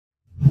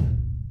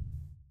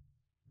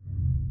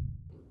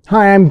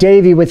Hi, I'm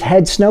Davey with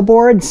Head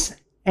Snowboards,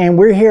 and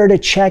we're here to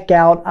check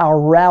out our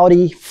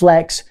Rowdy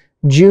Flex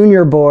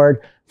Junior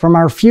board from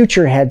our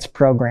Future Heads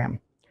program.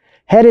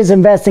 Head is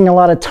investing a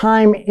lot of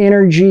time,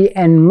 energy,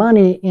 and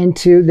money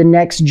into the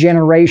next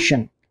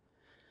generation.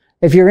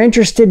 If you're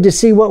interested to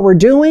see what we're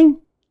doing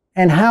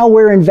and how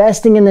we're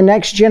investing in the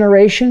next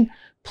generation,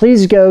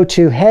 please go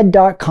to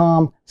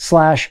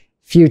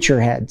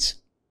head.com/futureheads.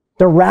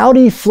 The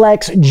Rowdy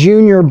Flex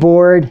Junior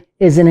board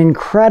is an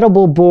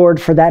incredible board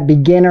for that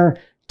beginner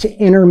to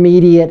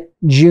intermediate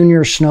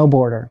junior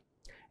snowboarder.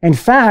 In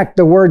fact,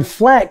 the word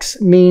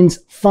flex means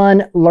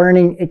fun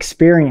learning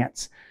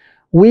experience.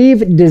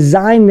 We've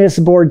designed this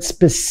board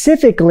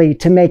specifically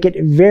to make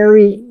it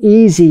very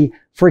easy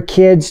for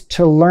kids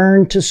to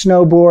learn to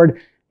snowboard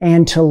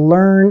and to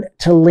learn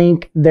to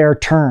link their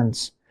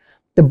turns.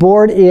 The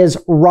board is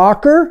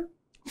rocker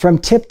from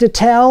tip to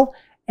tail,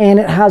 and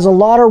it has a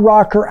lot of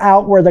rocker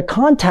out where the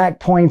contact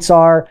points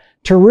are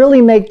to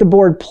really make the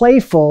board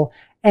playful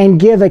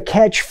and give a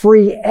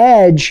catch-free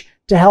edge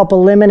to help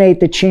eliminate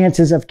the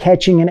chances of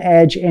catching an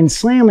edge and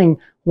slamming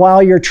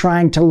while you're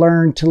trying to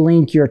learn to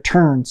link your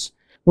turns.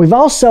 We've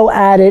also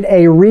added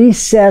a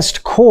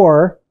recessed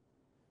core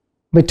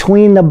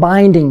between the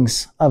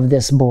bindings of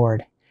this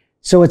board.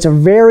 So it's a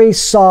very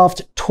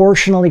soft,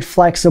 torsionally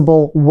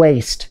flexible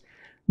waist.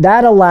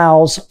 That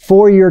allows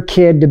for your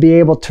kid to be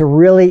able to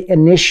really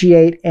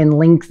initiate and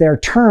link their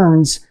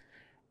turns,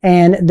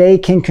 and they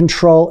can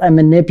control and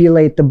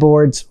manipulate the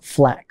board's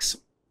flex.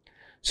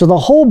 So the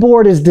whole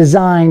board is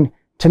designed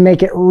to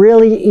make it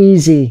really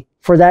easy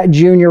for that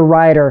junior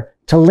rider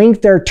to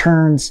link their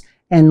turns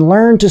and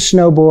learn to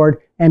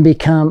snowboard and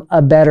become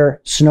a better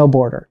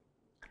snowboarder.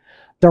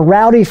 The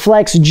Rowdy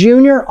Flex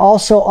Junior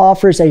also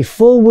offers a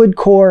full wood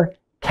core,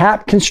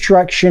 cap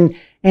construction,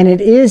 and it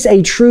is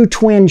a true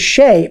twin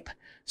shape,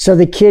 so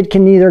the kid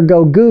can either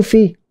go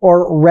goofy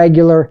or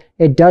regular.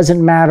 It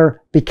doesn't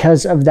matter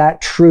because of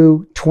that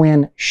true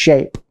twin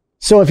shape.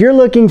 So if you're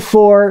looking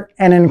for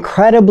an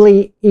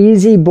incredibly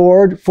easy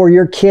board for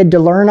your kid to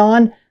learn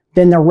on,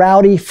 then the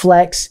Rowdy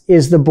Flex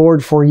is the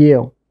board for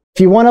you. If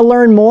you want to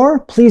learn more,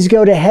 please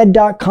go to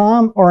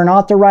head.com or an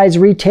authorized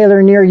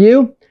retailer near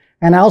you,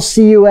 and I'll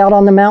see you out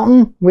on the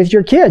mountain with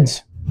your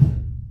kids.